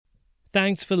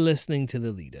Thanks for listening to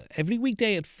The Leader. Every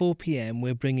weekday at 4 p.m,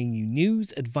 we're bringing you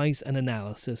news, advice and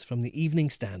analysis from the Evening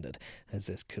Standard as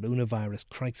this coronavirus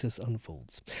crisis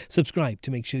unfolds. Subscribe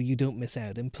to make sure you don't miss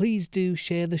out, and please do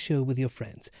share the show with your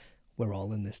friends. We're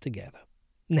all in this together.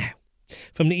 Now,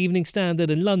 from the Evening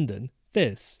Standard in London,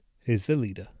 this is The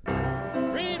Leader.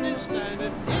 Evening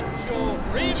Standard, it's your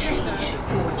Evening Standard.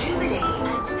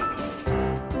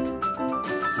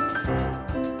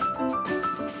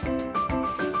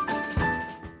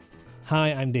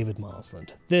 Hi, I'm David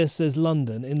Marsland. This is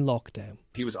London in lockdown.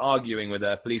 He was arguing with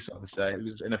a police officer. He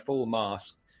was in a full mask,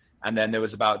 and then there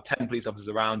was about 10 police officers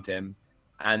around him,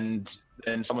 and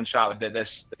then someone shouted that they're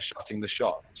shutting the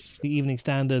shop. The Evening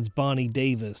Standard's Barney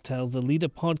Davis tells the Leader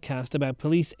podcast about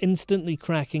police instantly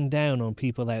cracking down on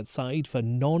people outside for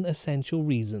non-essential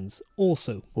reasons.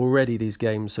 Also, already these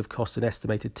games have cost an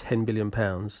estimated £10 billion,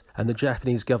 and the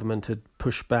Japanese government had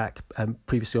pushed back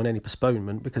previously on any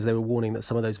postponement because they were warning that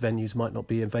some of those venues might not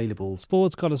be available.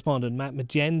 Sports correspondent Matt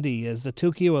Magendi as the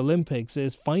Tokyo Olympics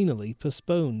is finally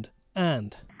postponed.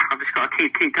 And I've just got to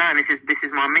keep going. This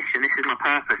is my mission. This is my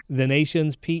purpose. The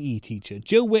nation's PE teacher,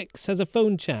 Joe Wicks, has a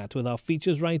phone chat with our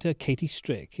features writer, Katie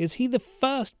Strick. Is he the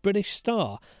first British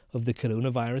star of the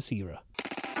coronavirus era?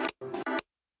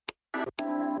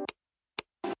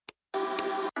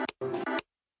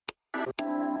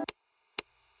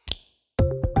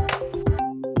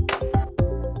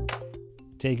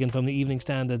 Taken from the Evening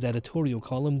Standard's editorial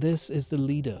column, this is The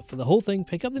Leader. For the whole thing,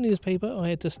 pick up the newspaper or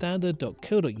head to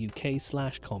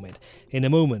standard.co.uk/comment. In a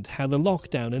moment, how the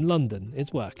lockdown in London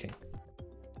is working.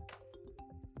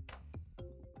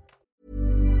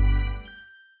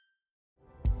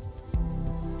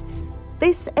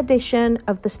 This edition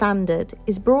of The Standard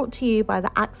is brought to you by the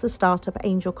AXA Startup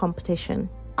Angel Competition.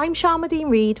 I'm Sharmadean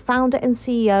Reid, founder and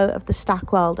CEO of The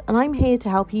Stack World, and I'm here to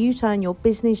help you turn your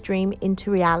business dream into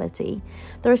reality.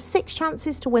 There are 6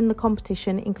 chances to win the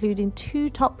competition, including 2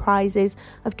 top prizes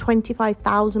of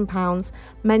 £25,000,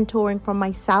 mentoring from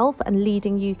myself and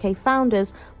leading UK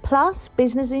founders, plus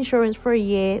business insurance for a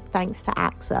year thanks to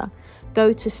AXA.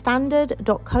 Go to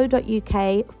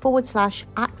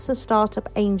standard.co.uk/AXA Startup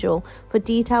Angel for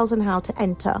details on how to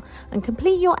enter, and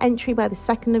complete your entry by the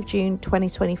 2nd of June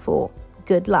 2024.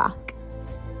 Good luck.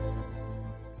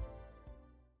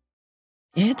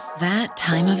 It's that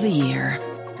time of the year.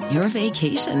 Your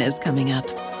vacation is coming up.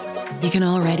 You can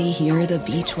already hear the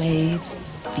beach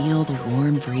waves, feel the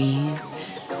warm breeze,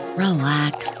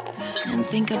 relax, and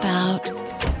think about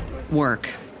work.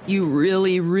 You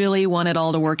really, really want it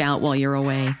all to work out while you're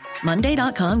away.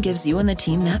 Monday.com gives you and the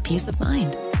team that peace of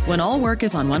mind. When all work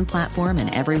is on one platform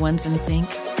and everyone's in sync,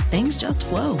 things just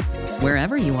flow.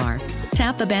 Wherever you are,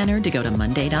 tap the banner to go to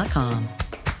Monday.com.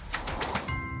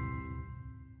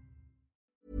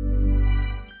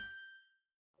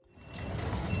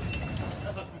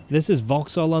 This is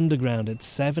Vauxhall Underground at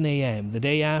 7 a.m, the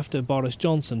day after Boris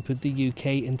Johnson put the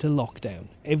UK into lockdown.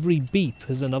 Every beep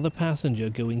is another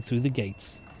passenger going through the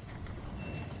gates.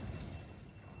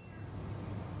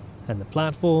 And the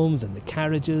platforms and the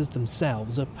carriages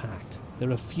themselves are packed.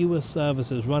 There are fewer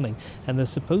services running, and they're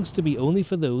supposed to be only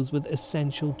for those with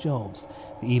essential jobs.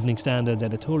 The Evening Standard's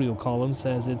editorial column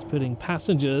says it's putting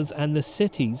passengers and the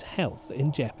city's health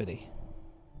in jeopardy.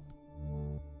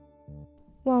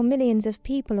 While millions of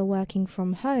people are working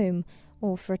from home,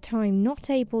 or for a time not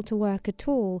able to work at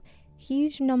all,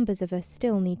 huge numbers of us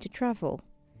still need to travel.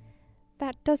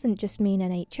 That doesn't just mean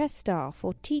NHS staff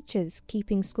or teachers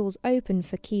keeping schools open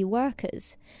for key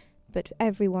workers, but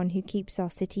everyone who keeps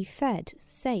our city fed,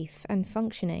 safe and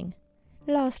functioning.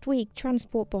 Last week,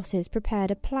 transport bosses prepared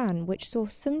a plan which saw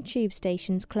some tube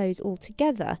stations close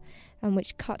altogether and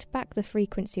which cut back the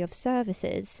frequency of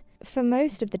services. For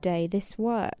most of the day, this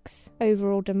works.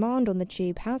 Overall demand on the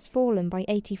tube has fallen by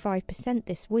 85%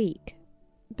 this week.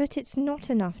 But it's not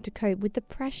enough to cope with the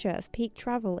pressure of peak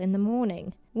travel in the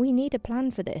morning. We need a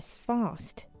plan for this,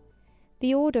 fast.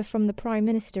 The order from the Prime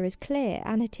Minister is clear,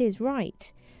 and it is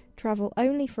right. Travel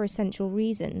only for essential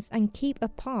reasons and keep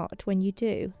apart when you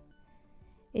do.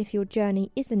 If your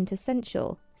journey isn't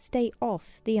essential, stay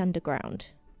off the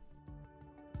underground.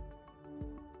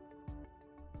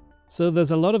 So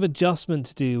there's a lot of adjustment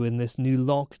to do in this new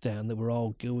lockdown that we're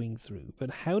all going through. But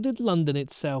how did London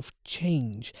itself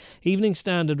change? Evening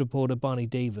Standard reporter Barney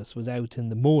Davis was out in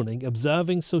the morning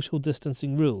observing social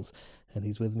distancing rules, and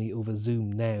he's with me over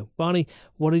Zoom now. Barney,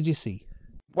 what did you see?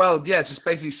 Well, yeah, just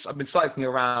basically I've been cycling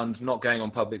around, not going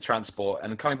on public transport,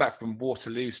 and coming back from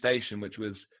Waterloo Station, which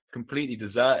was completely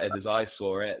deserted as I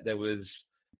saw it. There was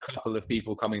a couple of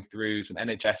people coming through, some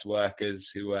NHS workers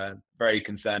who were very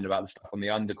concerned about the stuff on the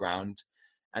underground.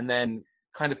 And then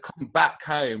kind of coming back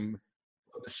home,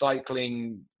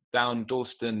 cycling down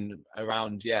Dalston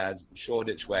around,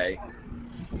 Shoreditch way.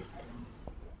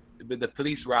 The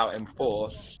police were out in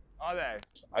force. Are they?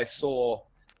 I saw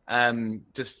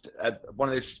just one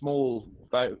of those small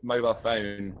mobile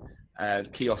phone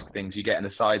kiosk things you get in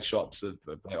the side shops of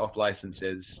off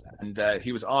licenses, and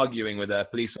he was arguing with a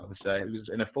police officer. He was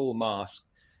in a full mask,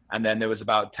 and then there was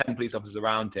about 10 police officers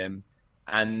around him,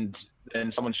 and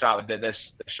then someone shouted that they're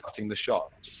shutting the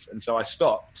shops, and so I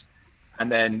stopped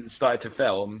and then started to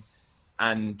film.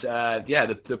 And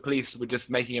the police were just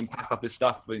making him pack up his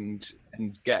stuff and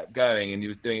get going, and he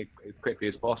was doing it as quickly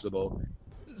as possible.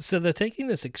 So they're taking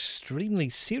this extremely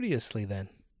seriously then?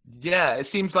 Yeah, it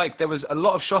seems like there was a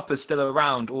lot of shoppers still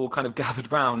around, all kind of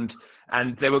gathered round,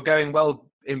 and they were going well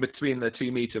in between the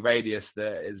 2 meter radius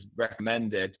that is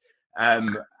recommended.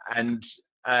 It's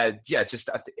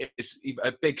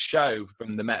a big show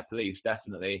from the Met Police,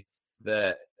 definitely,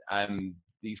 that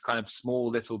these kind of small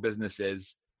little businesses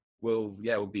will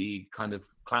be kind of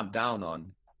clamped down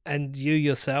on. And you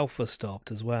yourself were stopped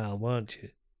as well, weren't you?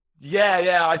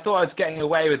 Yeah. I thought I was getting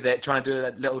away with it, trying to do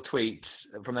a little tweet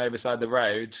from the other side of the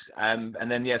road. And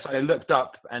then, so I looked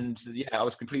up and, I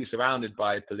was completely surrounded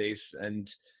by police. And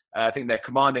I think their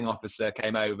commanding officer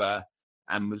came over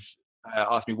and was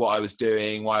asked me what I was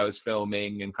doing, why I was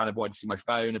filming, and kind of wanted to see my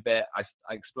phone a bit.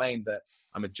 I explained that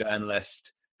I'm a journalist,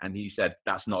 and he said,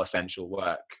 that's not essential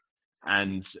work.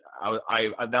 And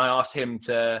I asked him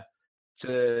to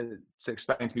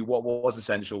explain to me what was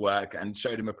essential work, and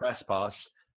showed him a press pass,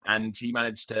 and he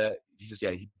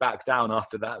backed down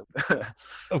after that.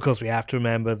 Of course, we have to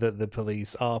remember that the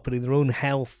police are putting their own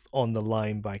health on the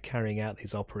line by carrying out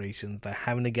these operations. They're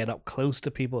having to get up close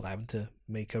to people, they're having to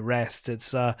make arrests.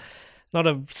 It's not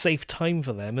a safe time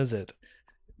for them, is it?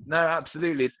 No,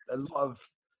 absolutely. A lot of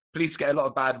police get a lot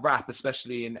of bad rap,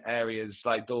 especially in areas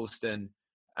like Dalston.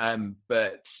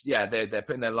 But they're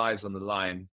putting their lives on the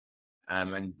line.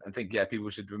 And I think,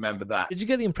 people should remember that. Did you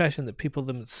get the impression that people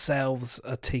themselves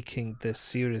are taking this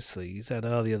seriously? You said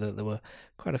earlier that there were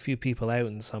quite a few people out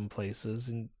in some places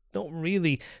and not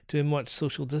really doing much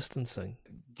social distancing.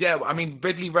 Yeah, I mean,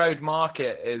 Ridley Road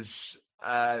Market is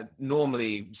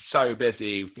normally so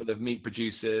busy, full of meat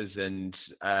producers and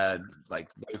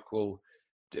local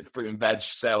fruit and veg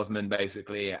salesmen,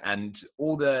 basically, and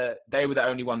they were the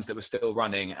only ones that were still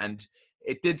running. And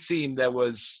it did seem there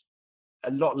was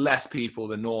a lot less people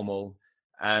than normal,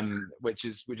 which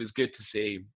is good to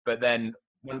see. But then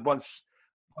once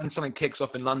something kicks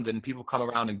off in London, people come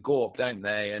around and gawp, don't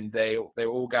they? And they were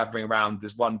all gathering around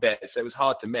this one bit, so it was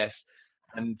hard to miss.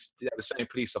 And there were so many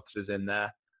police officers in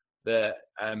there that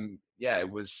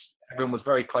everyone was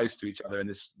very close to each other in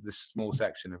this small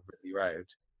section of Ridley Road.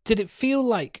 Did it feel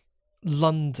like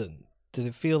London? Did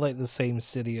it feel like the same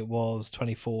city it was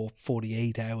 24,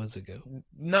 48 hours ago?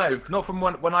 No, not from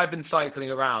when I've been cycling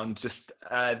around.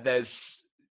 There's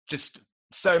just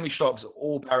so many shops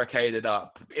all barricaded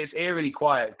up. It's eerily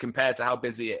quiet compared to how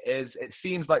busy it is. It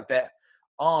seems like there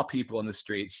are people on the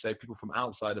streets, so people from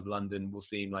outside of London will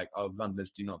seem like, oh, Londoners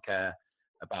do not care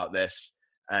about this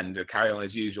and carry on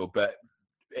as usual. But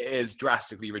it is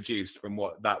drastically reduced from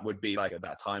what that would be like at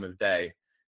that time of day,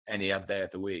 any other day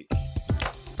of the week.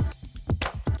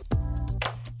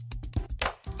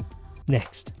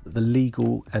 Next. The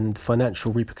legal and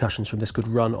financial repercussions from this could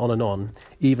run on and on,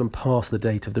 even past the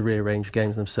date of the rearranged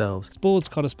games themselves. Sports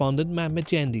correspondent Matt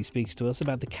Majendi speaks to us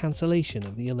about the cancellation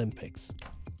of the Olympics.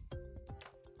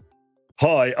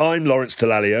 Hi, I'm Lawrence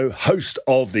Dallaglio, host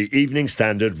of the Evening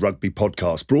Standard Rugby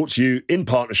Podcast, brought to you in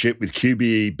partnership with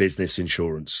QBE Business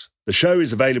Insurance. The show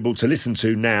is available to listen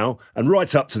to now and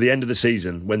right up to the end of the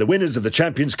season, when the winners of the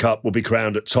Champions Cup will be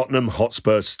crowned at Tottenham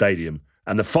Hotspur Stadium,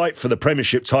 and the fight for the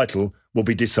Premiership title will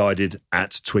be decided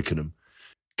at Twickenham.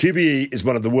 QBE is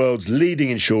one of the world's leading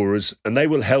insurers, and they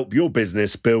will help your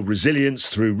business build resilience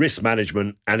through risk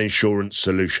management and insurance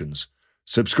solutions.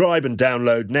 Subscribe and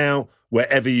download now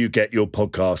wherever you get your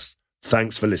podcasts.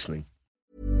 Thanks for listening.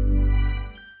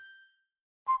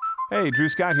 Hey, Drew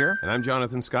Scott here, and I'm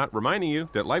Jonathan Scott, reminding you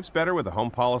that life's better with a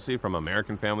home policy from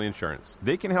American Family Insurance.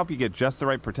 They can help you get just the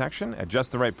right protection at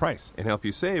just the right price and help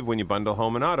you save when you bundle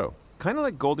home and auto. Kind of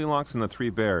like Goldilocks and the Three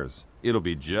Bears. It'll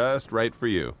be just right for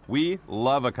you. We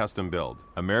love a custom build.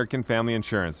 American Family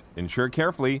Insurance. Insure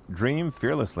carefully, dream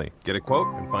fearlessly. Get a quote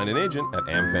and find an agent at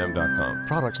amfam.com.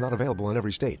 Products not available in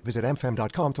every state. Visit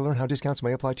amfam.com to learn how discounts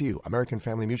may apply to you. American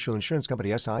Family Mutual Insurance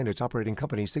Company SI and its operating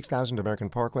company 6000 American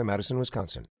Parkway, Madison,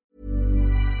 Wisconsin.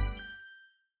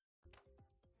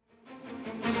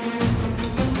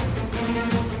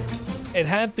 It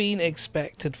had been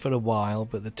expected for a while,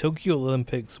 but the Tokyo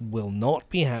Olympics will not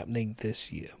be happening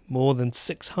this year. More than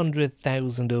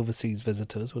 600,000 overseas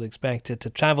visitors were expected to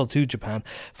travel to Japan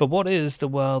for what is the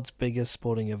world's biggest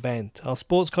sporting event. Our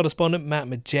sports correspondent Matt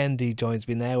Magendi joins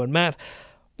me now. And Matt,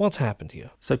 what's happened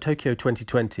here? So Tokyo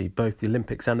 2020, both the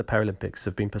Olympics and the Paralympics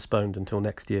have been postponed until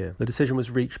next year. The decision was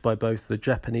reached by both the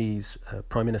Japanese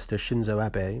Prime Minister Shinzo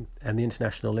Abe and the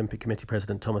International Olympic Committee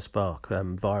President Thomas Bach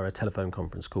via a telephone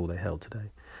conference call they held today.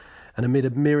 And amid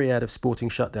a myriad of sporting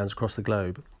shutdowns across the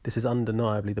globe, this is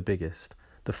undeniably the biggest.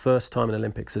 The first time an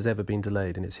Olympics has ever been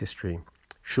delayed in its history.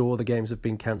 Sure, the Games have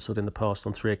been cancelled in the past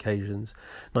on 3 occasions,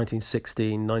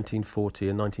 1916, 1940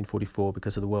 and 1944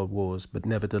 because of the World Wars, but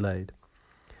never delayed.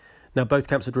 Now, both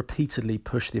camps had repeatedly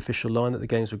pushed the official line that the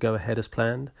Games would go ahead as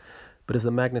planned, but as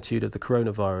the magnitude of the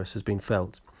coronavirus has been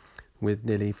felt, with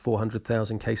nearly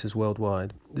 400,000 cases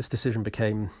worldwide, this decision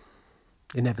became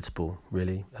inevitable,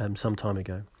 really, some time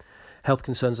ago. Health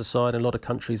concerns aside, in a lot of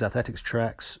countries, athletics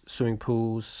tracks, swimming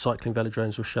pools, cycling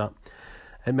velodromes were shut.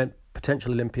 It meant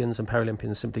potential Olympians and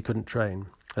Paralympians simply couldn't train.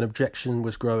 An objection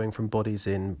was growing from bodies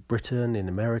in Britain, in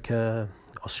America,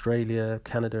 Australia,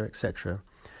 Canada, etc.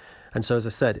 And so, as I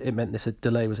said, it meant this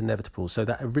delay was inevitable. So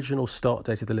that original start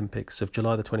date of the Olympics of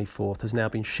July the 24th has now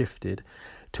been shifted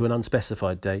to an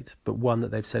unspecified date, but one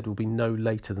that they've said will be no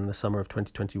later than the summer of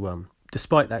 2021.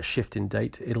 Despite that shift in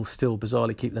date, it'll still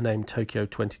bizarrely keep the name Tokyo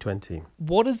 2020.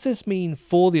 What does this mean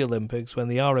for the Olympics when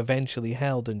they are eventually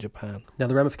held in Japan? Now,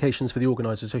 the ramifications for the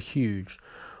organisers are huge.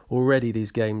 Already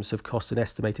these games have cost an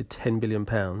estimated £10 billion,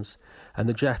 and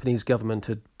the Japanese government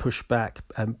had pushed back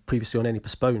previously on any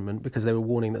postponement because they were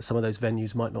warning that some of those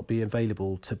venues might not be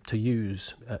available to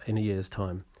use in a year's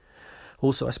time.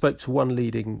 Also, I spoke to one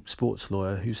leading sports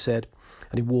lawyer who said,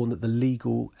 and he warned that the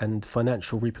legal and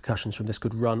financial repercussions from this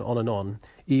could run on,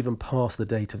 even past the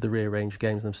date of the rearranged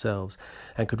games themselves,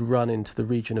 and could run into the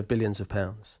region of billions of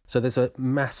pounds. So there's a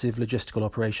massive logistical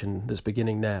operation that's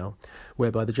beginning now,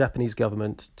 whereby the Japanese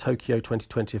government, Tokyo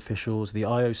 2020 officials, the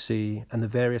IOC, and the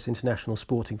various international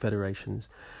sporting federations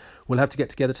will have to get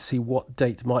together to see what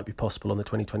date might be possible on the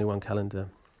 2021 calendar.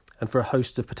 And for a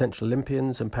host of potential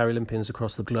Olympians and Paralympians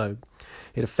across the globe,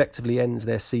 it effectively ends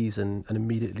their season and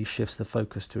immediately shifts the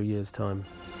focus to a year's time.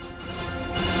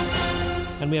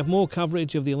 And we have more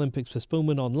coverage of the Olympics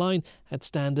postponement online at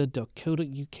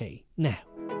standard.co.uk now.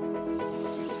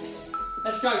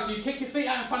 Let's go. So you kick your feet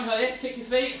out in front of like this, kick your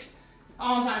feet,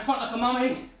 arms out in front like a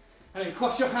mummy, and then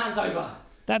cross your hands over.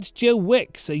 That's Joe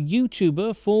Wicks, a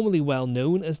YouTuber formerly well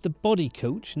known as the Body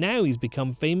Coach. Now he's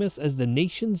become famous as the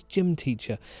nation's gym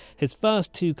teacher. His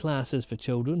first 2 classes for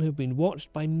children have been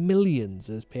watched by millions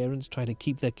as parents try to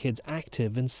keep their kids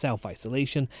active in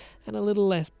self-isolation and a little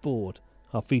less bored.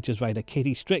 Our features writer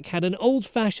Katie Strick had an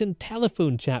old-fashioned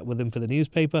telephone chat with him for the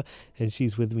newspaper, and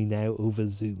she's with me now over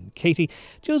Zoom. Katie,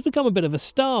 Joe's become a bit of a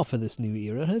star for this new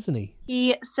era, hasn't he?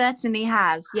 He certainly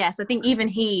has, yes. I think even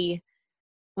he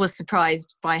was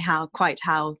surprised by how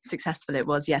successful it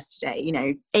was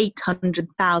yesterday.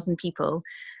 800,000 people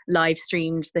live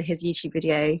streamed his YouTube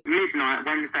video. Midnight,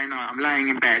 Wednesday night, I'm laying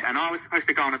in bed, and I was supposed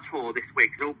to go on a tour this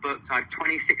week. It's all booked. I had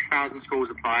 26,000 schools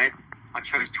applied. I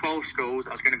chose 12 schools.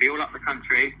 I was going to be all up the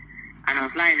country. And I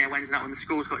was laying there Wednesday night when the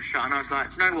schools got shut, and I was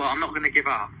like, do you know what? I'm not going to give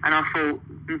up. And I thought,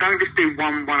 don't just do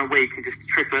one a week and just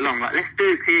trickle along. Like, let's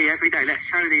do PE every day. Let's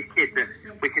show these kids that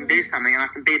we can do something, and I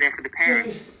can be there for the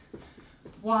parents.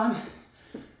 1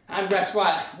 and rest.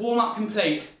 Right, warm up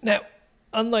complete. Now,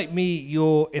 unlike me,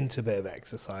 you're into a bit of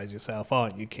exercise yourself,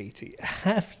 aren't you, Katie?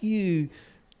 Have you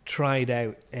tried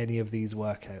out any of these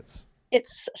workouts?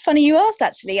 It's funny you asked,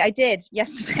 actually. I did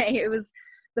yesterday. It was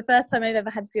the first time I've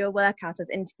ever had to do a workout as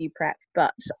interview prep,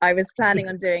 but I was planning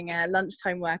on doing a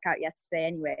lunchtime workout yesterday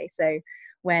anyway. So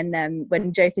when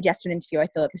Joe said yes to an interview, I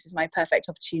thought this is my perfect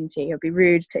opportunity. It would be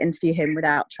rude to interview him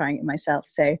without trying it myself.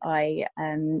 So I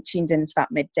tuned in at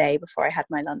about midday before I had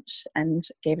my lunch and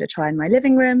gave it a try in my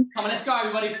living room. Come on, let's go,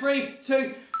 everybody. 3,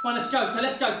 2, 1, let's go. So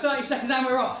let's go. 30 seconds and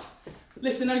we're off.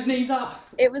 Lifting those knees up.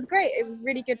 It was great. It was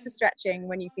really good for stretching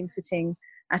when you've been sitting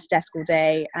at a desk all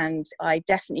day, and I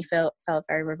definitely felt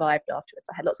very revived afterwards.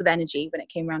 I had lots of energy when it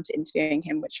came around to interviewing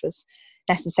him, which was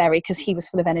necessary because he was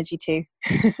full of energy too.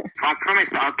 I promise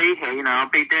that I'll be here, I'll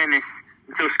be doing this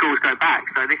until schools go back,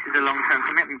 so this is a long-term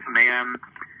commitment for me,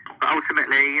 but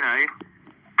ultimately,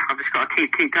 I've just got to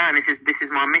keep going. This is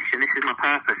my mission, this is my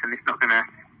purpose, and it's not gonna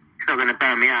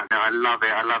burn me out. No, I love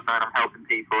it. I love knowing I'm helping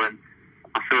people, and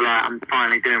I feel like I'm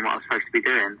finally doing what I'm supposed to be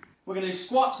doing. We're going to do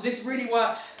squats. So this really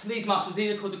works these muscles.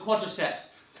 These are called the quadriceps.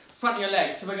 Front of your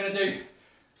legs. So we're going to do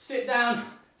sit down,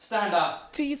 stand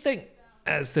up. Do you think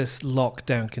as this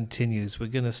lockdown continues, we're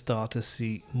going to start to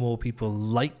see more people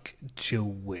like Joe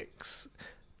Wicks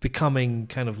becoming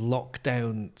kind of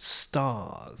lockdown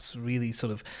stars, really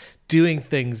sort of doing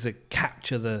things that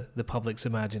capture the public's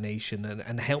imagination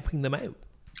and helping them out.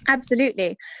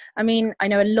 Absolutely. I mean, I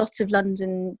know a lot of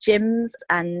London gyms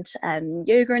and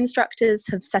yoga instructors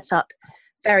have set up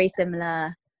very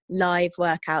similar live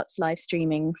workouts, live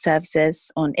streaming services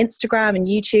on Instagram and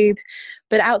YouTube,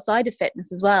 but outside of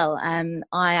fitness as well.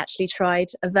 I actually tried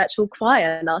a virtual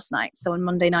choir last night. So on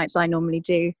Monday nights, I normally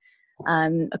do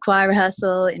a choir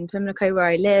rehearsal in Pimlico where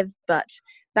I live, but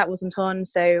that wasn't on.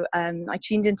 So I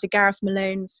tuned into Gareth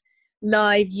Malone's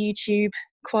live YouTube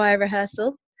choir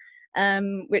rehearsal,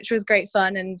 which was great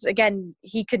fun. And again,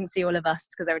 he couldn't see all of us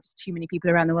because there were just too many people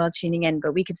around the world tuning in,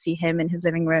 but we could see him in his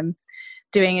living room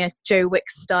doing a Joe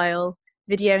Wicks style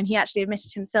video. And he actually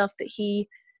admitted himself that he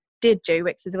did Joe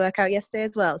Wicks' workout yesterday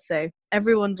as well. So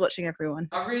everyone's watching everyone.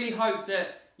 I really hope that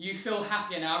you feel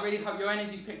happier now. I really hope your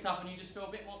energy's picked up and you just feel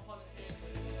a bit more positive.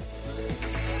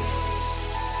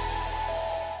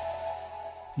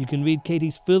 You can read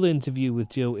Katie's full interview with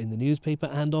Joe in the newspaper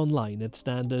and online at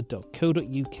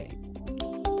standard.co.uk.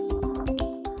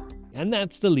 And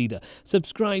that's The Leader.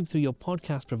 Subscribe through your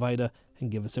podcast provider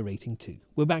and give us a rating too.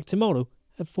 We're back tomorrow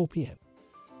at 4 p.m.